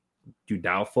typically do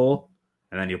doubtful,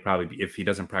 and then he'll probably be if he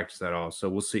doesn't practice at all. So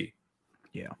we'll see.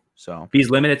 Yeah. So if he's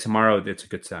limited tomorrow, it's a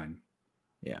good sign.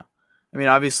 Yeah. I mean,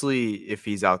 obviously, if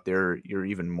he's out there, you're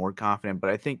even more confident. But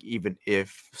I think even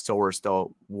if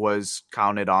Sorsdale was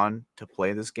counted on to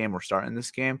play this game or start in this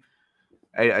game,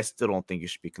 I still don't think you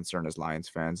should be concerned as Lions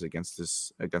fans against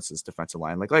this defensive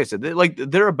line. Like I said,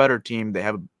 they're a better team. They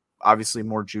have obviously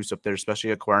more juice up there,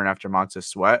 especially acquiring after Montez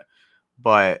Sweat.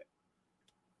 But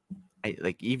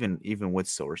even with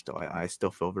Sorsdale, I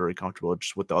still feel very comfortable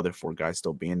just with the other 4 guys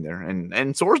still being there. And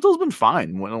Sorsdale's been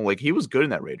fine. When he was good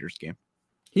in that Raiders game.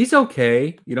 He's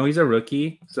okay. He's a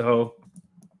rookie, so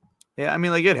yeah. I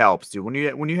mean, it helps, dude. When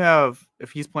you have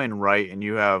if he's playing right and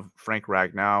you have Frank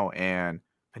Ragnow and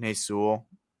Penei Sewell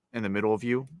in the middle of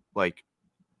you, that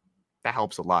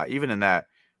helps a lot. Even in that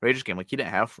Raiders game, he didn't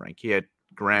have Frank. He had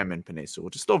Graham and Penei Sewell,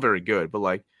 which is still very good.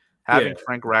 But having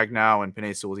Frank Ragnow and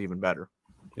Penei Sewell is even better.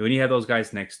 When you have those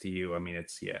guys next to you, I mean,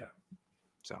 it's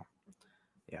So,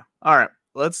 yeah. All right.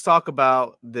 Let's talk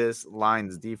about this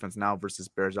Lions defense now versus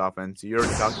Bears offense. You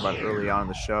already talked about it early on in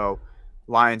the show.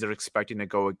 Lions are expecting to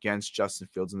go against Justin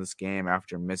Fields in this game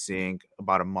after missing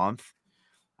about a month.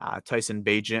 Tyson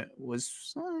Bagent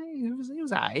was all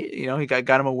right. He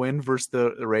got him a win versus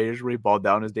the Raiders where he balled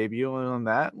down his debut on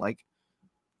that.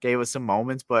 Gave us some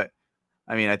moments, but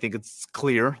I mean, I think it's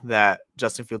clear that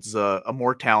Justin Fields is a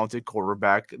more talented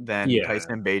quarterback than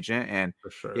Tyson Bagent, and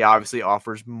he obviously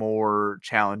offers more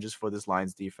challenges for this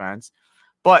Lions defense.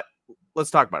 But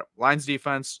let's talk about it. Lions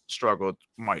defense struggled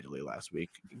mightily last week.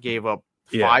 Gave up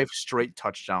 5 straight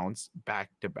touchdowns back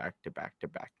to back to back to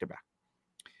back to back.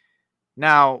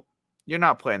 Now, you're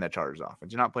not playing that Chargers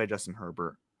offense. You're not playing Justin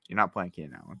Herbert. You're not playing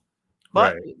Keenan Allen.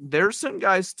 But there's some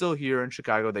guys still here in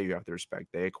Chicago that you have to respect.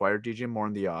 They acquired DJ Moore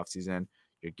in the offseason.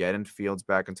 You're getting Fields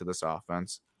back into this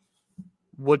offense.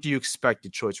 What do you expect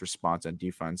Detroit's response on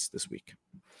defense this week?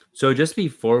 So just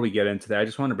before we get into that, I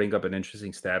just want to bring up an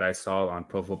interesting stat I saw on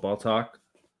Pro Football Talk.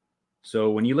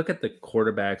 So when you look at the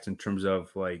quarterbacks in terms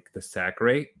of the sack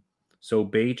rate, so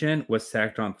Bagent was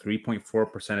sacked on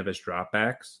 3.4% of his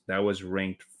dropbacks. That was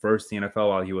ranked first in the NFL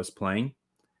while he was playing.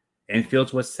 And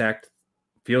Fields ranked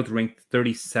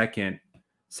 32nd,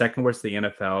 second worst in the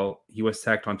NFL. He was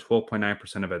sacked on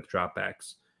 12.9% of his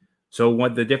dropbacks. So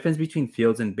what the difference between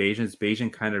Fields and Bagent is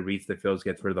Bagent kind of reads the Fields,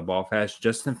 gets rid of the ball fast.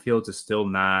 Justin Fields is still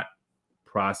not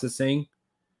processing.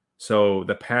 So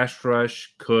the pass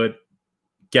rush could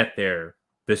get there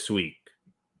this week.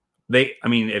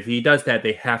 If he does that,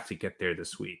 they have to get there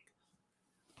this week.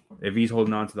 If he's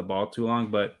holding on to the ball too long.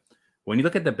 But when you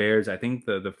look at the Bears, I think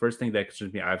the first thing that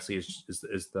concerns me obviously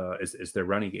is their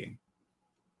running game.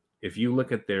 If you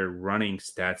look at their running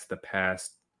stats,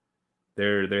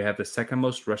 they have the second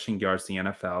most rushing yards in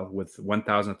the NFL with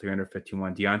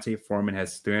 1,351. Deontay Foreman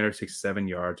has 367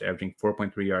 yards, averaging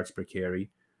 4.3 yards per carry.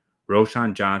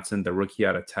 Roschon Johnson, the rookie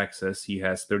out of Texas, he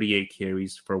has 38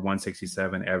 carries for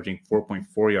 167, averaging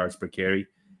 4.4 yards per carry.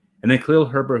 And then Khalil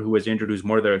Herbert, who was injured, who's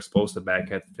more their explosive back,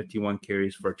 had 51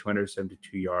 carries for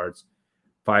 272 yards,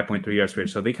 5.3 yards per carry.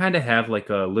 So they kind of have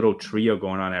a little trio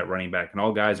going on at running back, and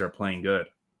all guys are playing good.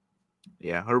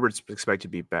 Yeah, Herbert's expected to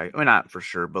be back. I mean, not for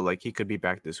sure, but he could be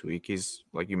back this week. He's,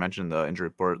 like you mentioned, the injury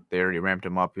report there. He ramped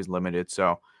him up. He's limited.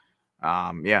 So,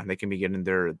 they can be getting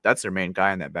there. That's their main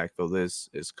guy in that backfield is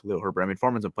Khalil Herbert. I mean,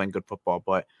 Foreman's been playing good football,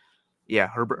 but yeah,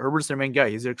 Herbert's their main guy.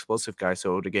 He's their explosive guy.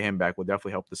 So to get him back will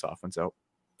definitely help this offense out.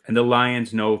 And the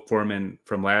Lions know Foreman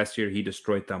from last year. He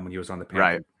destroyed them when he was on the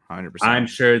Panthers. Right, 100%. I'm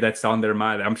sure that's on their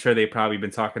mind. I'm sure they've probably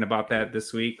been talking about that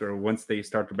this week or once they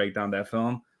start to break down that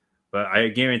film. But I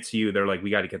guarantee you, they're we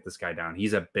got to get this guy down.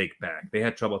 He's a big back. They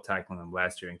had trouble tackling him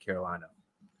last year in Carolina.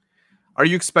 Are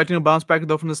you expecting a bounce back,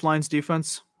 though, from this Lions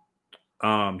defense?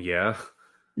 Yeah.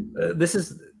 This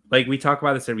is, we talk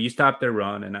about this every. You stop their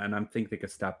run, and I think they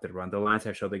could stop their run. The Lions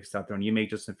have shown they can stop their run. You make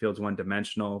Justin Fields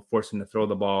one-dimensional, force him to throw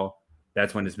the ball.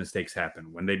 That's when his mistakes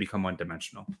happen, when they become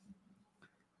one-dimensional.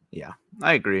 Yeah,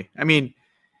 I agree. I mean,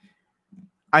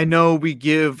 I know we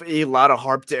give a lot of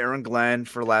harp to Aaron Glenn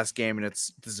for last game, and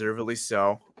it's deservedly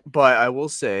so. But I will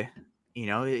say,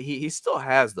 he still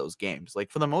has those games.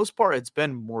 For the most part, it's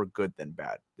been more good than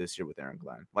bad this year with Aaron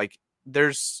Glenn.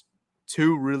 There's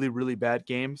 2 really, really bad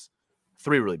games.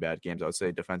 3 really bad games, I would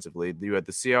say, defensively. You had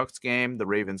the Seahawks game, the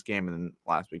Ravens game, and then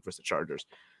last week versus the Chargers.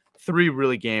 3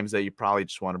 really games that you probably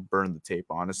just want to burn the tape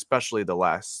on, especially the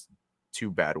last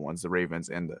two bad ones, the Ravens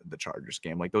and the Chargers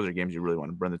game. Like those are games you really want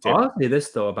to burn the table. I'll say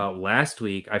this though about last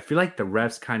week. I feel like the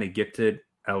refs kind of gifted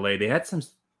LA. They had some.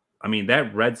 I mean,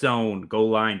 that red zone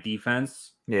goal line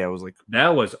defense. Yeah, it was like that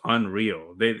was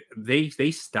unreal.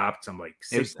 They stopped them like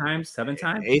 6 times, 7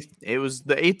 times. It was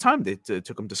the 8th time they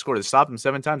took them to score. They stopped them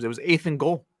 7 times. It was 8th and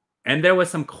goal. And there was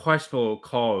some questionable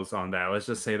calls on that. Let's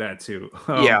just say that too.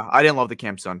 Yeah, I didn't love the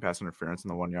Cam Sutton pass interference on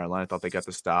the 1 yard line. I thought they got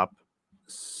the stop.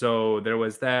 So there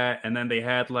was that, and then they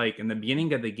had like in the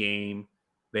beginning of the game,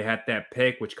 they had that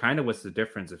pick, which kind of was the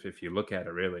difference. If you look at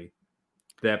it, really,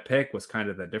 that pick was kind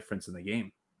of the difference in the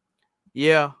game.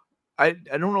 Yeah, I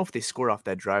don't know if they scored off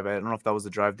that drive. I don't know if that was the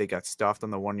drive they got stuffed on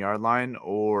the 1 yard line,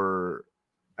 or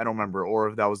I don't remember, or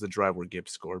if that was the drive where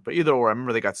Gibbs scored. But either or, I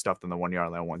remember they got stuffed on the 1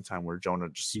 yard line one time where Jonah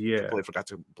just completely forgot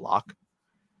to block.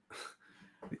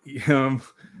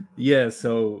 Yeah,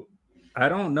 so I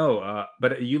don't know.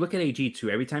 But you look at AG too.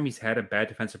 Every time he's had a bad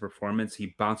defensive performance,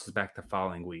 he bounces back the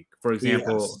following week. For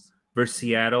example, versus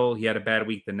Seattle, he had a bad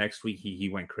week. The next week, he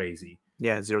went crazy.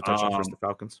 Yeah, 0 touchdowns versus the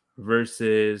Falcons.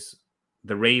 Versus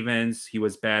the Ravens, he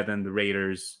was bad than the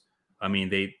Raiders. I mean,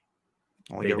 they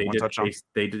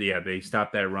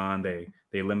stopped that run.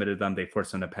 They limited them. They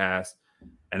forced them to pass.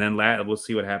 And then we'll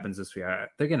see what happens this week.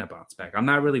 They're going to bounce back. I'm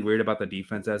not really worried about the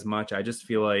defense as much. I just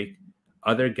feel like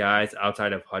other guys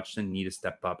outside of Hutchinson need to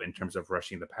step up in terms of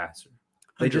rushing the passer.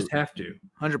 They just have to.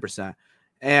 100%.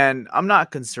 And I'm not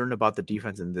concerned about the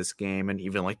defense in this game and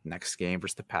even like next game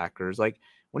versus the Packers. Like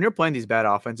when you're playing these bad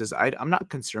offenses, I'm not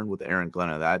concerned with Aaron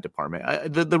Glenn in that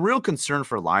department. The real concern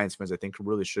for Lions fans, I think,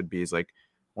 really should be is like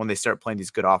when they start playing these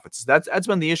good offenses. That's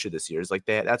been the issue this year. Is like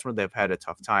that's where they've had a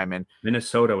tough time. And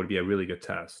Minnesota would be a really good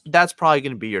test. That's probably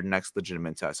going to be your next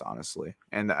legitimate test, honestly.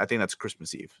 And I think that's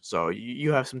Christmas Eve. So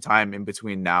you have some time in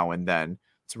between now and then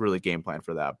to really game plan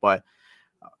for that. But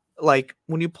like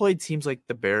when you play teams like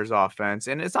the Bears offense,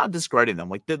 and it's not discrediting them,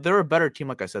 like they're a better team,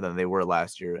 like I said, than they were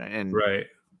last year. And right,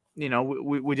 you know,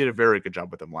 we did a very good job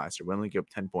with them last year. We only gave up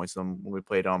 10 points to them when we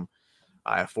played them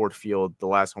at Ford Field, the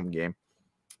last home game.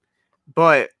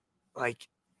 But like,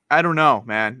 I don't know,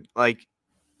 man. Like,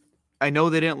 I know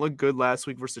they didn't look good last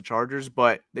week versus the Chargers,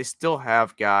 but they still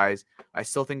have guys. I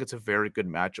still think it's a very good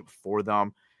matchup for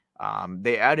them.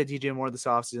 They added DJ Moore this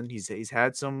offseason. He's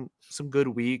had some good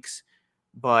weeks.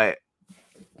 But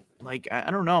like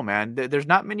I don't know, man. There's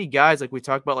not many guys like we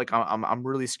talk about. Like I'm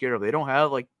really scared of. They don't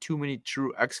have like too many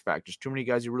true X factors. Too many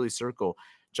guys you really circle.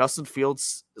 Justin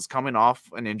Fields is coming off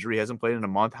an injury. He hasn't played in a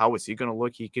month. How is he going to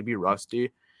look? He could be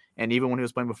rusty. And even when he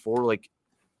was playing before, like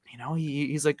you know,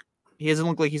 he's like he hasn't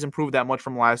looked like he's improved that much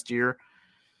from last year.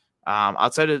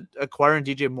 Outside of acquiring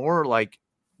DJ Moore, like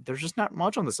there's just not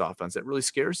much on this offense that really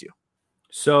scares you.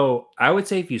 So I would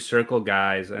say if you circle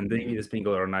guys, and maybe this being a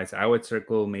little nice, I would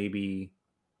circle maybe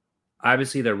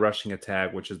obviously their rushing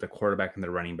attack, which is the quarterback and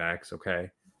the running backs. Okay.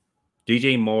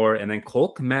 DJ Moore, and then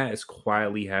Cole Kmet is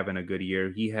quietly having a good year.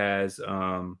 He has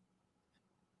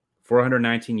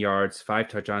 419 yards, 5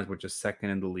 touchdowns, which is second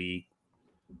in the league,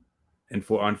 and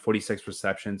on 46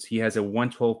 receptions. He has a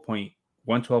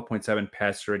 112.7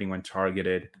 passer rating when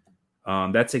targeted.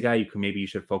 That's a guy you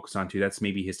should focus on too. That's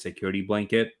maybe his security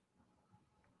blanket.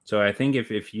 So I think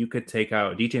if you could take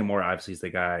out DJ Moore, obviously he's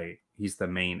the guy, he's the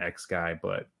main X guy,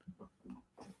 but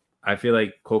I feel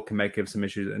like Cole Kmet gives some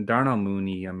issues. And Darnell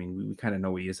Mooney, I mean, we kind of know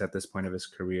what he is at this point of his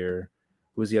career.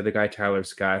 Who's the other guy? Tyler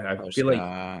Scott. I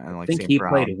think he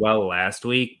played well last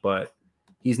week, but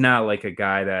he's not like a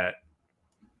guy that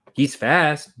he's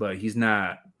fast, but he's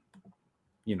not,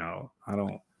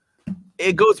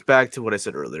 It goes back to what I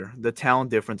said earlier. The talent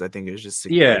difference, I think, is just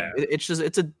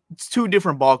it's two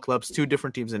different ball clubs, two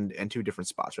different teams, and two different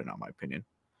spots right now, in my opinion.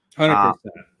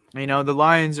 100%. The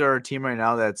Lions are a team right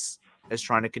now that's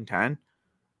trying to contend,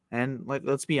 and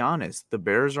let's be honest, the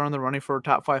Bears are in the running for a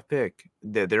top 5 pick.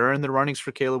 They're in the runnings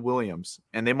for Caleb Williams,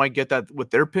 and they might get that with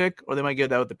their pick, or they might get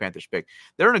that with the Panthers pick.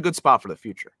 They're in a good spot for the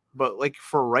future, but like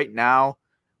for right now,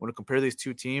 when you compare these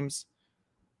two teams,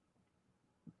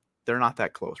 they're not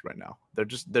that close right now. They're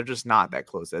just not that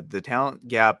close. The talent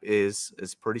gap is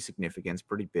pretty significant. It's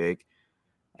pretty big.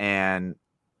 And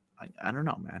I don't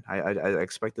know, man. I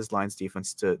expect this Lions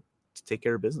defense to take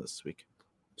care of business this week.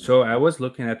 So I was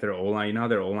looking at their O-line. You know how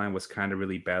their O-line was kind of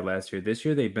really bad last year. This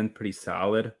year they've been pretty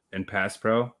solid in pass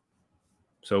pro.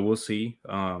 So we'll see.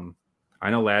 I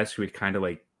know last year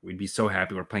we'd be so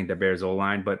happy we're playing the Bears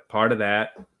O-line, but part of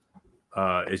that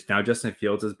is now Justin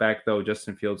Fields is back, though.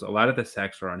 Justin Fields, a lot of the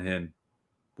sacks are on him.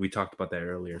 We talked about that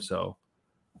earlier. So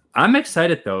I'm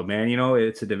excited, though, man.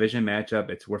 It's a division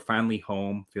matchup. We're finally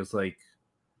home. Feels like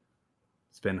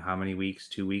it's been how many weeks?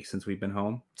 2 weeks since we've been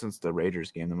home? Since the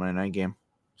Raiders game, the Monday night game.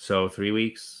 So 3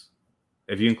 weeks.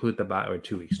 If you include the bye, or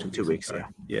 2 weeks. 2 weeks,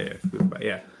 yeah.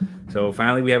 Yeah. So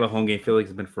finally we have a home game. I feel like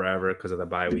it's been forever because of the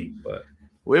bye week, but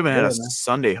we haven't had a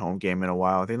Sunday home game in a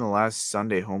while. I think the last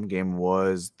Sunday home game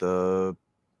was the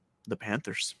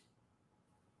Panthers.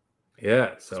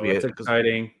 Yeah, so it's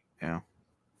exciting. Yeah.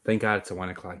 Thank God it's a 1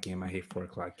 o'clock game. I hate 4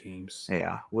 o'clock games.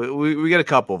 Yeah, we get a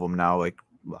couple of them now, like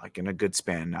in a good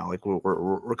span now. Like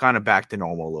we're kind of back to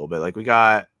normal a little bit. Like we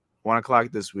got 1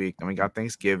 o'clock this week, then we got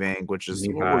Thanksgiving, which is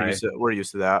we're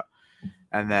used to that.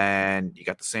 And then you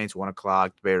got the Saints 1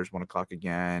 o'clock, the Bears 1 o'clock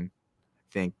again. I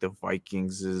think the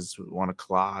Vikings is 1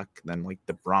 o'clock. Then like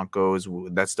the Broncos,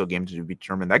 that's still game to be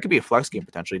determined. That could be a flex game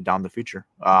potentially down the future.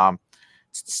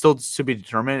 It's still to be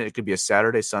determined. It could be a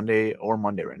Saturday, Sunday, or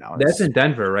Monday right now. That's in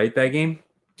Denver, right? That game?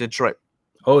 Detroit.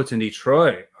 Oh, it's in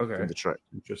Detroit. Okay. It's in Detroit.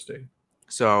 Interesting.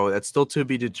 So that's still to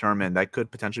be determined. That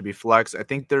could potentially be flex. I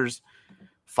think there's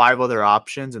 5 other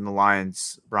options, and the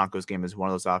Lions-Broncos game is one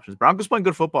of those options. Broncos playing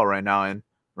good football right now, and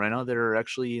right now they're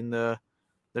actually they're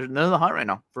in the hunt right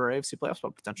now for AFC playoff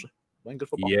spot potentially. Playing good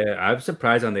football. Yeah, I'm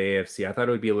surprised on the AFC. I thought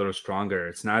it would be a little stronger.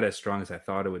 It's not as strong as I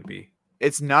thought it would be.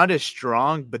 It's not as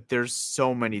strong, but there's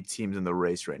so many teams in the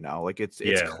race right now. Like it's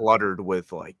cluttered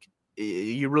with like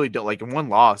you really don't like one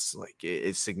loss. Like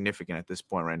it's significant at this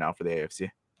point right now for the AFC.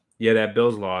 Yeah, that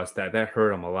Bills loss that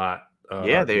hurt them a lot.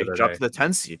 They dropped to the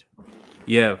 10th seed.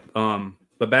 Yeah,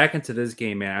 but back into this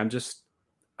game, man.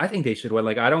 I think they should win.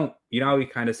 Like I don't, how we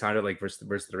kind of sounded like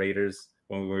versus the Raiders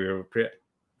when we were.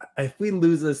 If we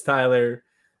lose this, Tyler.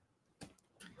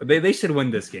 They should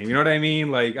win this game. You know what I mean?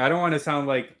 Like, I don't want to sound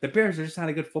like the Bears are just not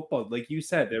a good football. Like you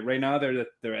said, right now they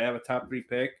have a top 3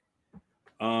 pick.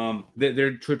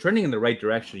 They're trending in the right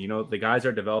direction. The guys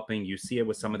are developing. You see it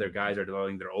with some of their guys are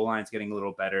developing. Their O-line's getting a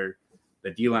little better.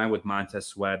 The D-line with Montez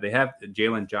Sweat. They have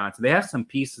Jalen Johnson. They have some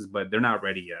pieces, but they're not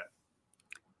ready yet.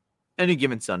 Any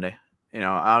given Sunday.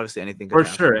 Obviously anything could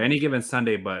happen. Sure, any given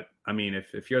Sunday. But, I mean,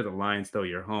 if you're the Lions, though,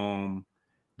 you're home,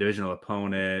 divisional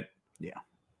opponent. Yeah.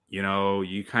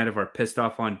 You kind of are pissed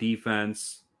off on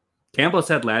defense. Campbell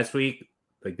said last week,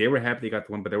 like they were happy they got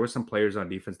the win, but there were some players on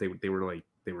defense they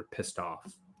were pissed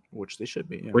off, which they should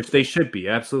be. Yeah. Which they should be,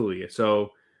 absolutely.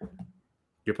 So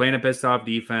you're playing a pissed off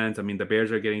defense. I mean, the Bears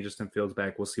are getting Justin Fields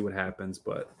back. We'll see what happens,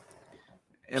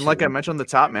 and like I mentioned on the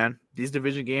top, man, these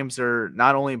division games are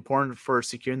not only important for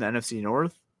securing the NFC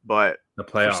North, but the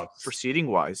playoffs for seeding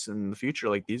wise in the future.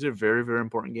 Like these are very, very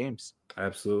important games.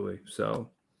 Absolutely. So.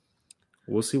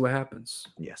 We'll see what happens.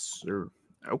 Yes, sir.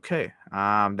 Okay.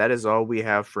 That is all we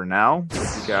have for now.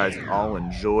 Hope you guys all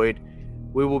enjoyed.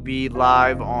 We will be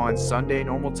live on Sunday,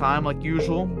 normal time, like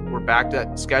usual. We're back to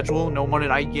schedule. No Monday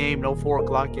night game, no 4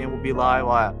 o'clock game. We'll be live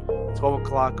at 12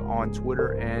 o'clock on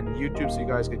Twitter and YouTube, so you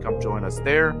guys can come join us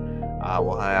there.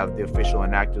 We'll have the official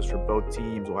inactives for both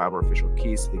teams. We'll have our official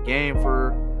keys to the game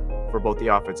for both the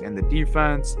offense and the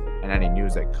defense, and any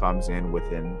news that comes in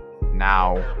within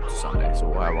now to Sunday. So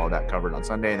we'll have all that covered on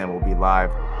Sunday, and then we'll be live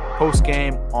post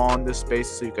game on the space,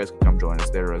 so you guys can come join us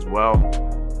there as well.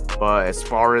 But as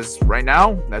far as right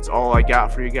now, that's all I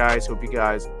got for you guys. Hope you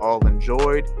guys all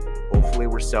enjoyed. Hopefully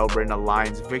we're celebrating a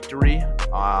Lions victory,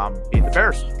 beat the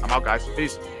Bears. I'm out, guys.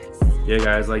 Peace. Yeah,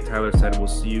 guys, like Tyler said, we'll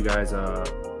see you guys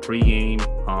pre-game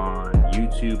on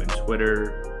YouTube and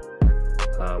Twitter.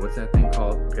 What's that thing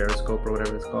called? Periscope or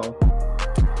whatever it's called.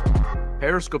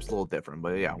 Periscope's a little different, but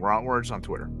yeah, we're just on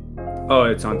Twitter. Oh,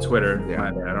 it's on Twitter. Yeah, I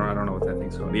don't know what that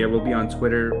thing's called. Yeah, we'll be on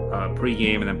Twitter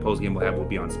pre-game, and then post-game we'll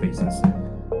be on Spaces.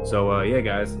 So yeah,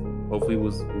 guys, hopefully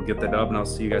we'll get that up, and I'll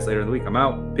see you guys later in the week. I'm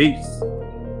out. Peace.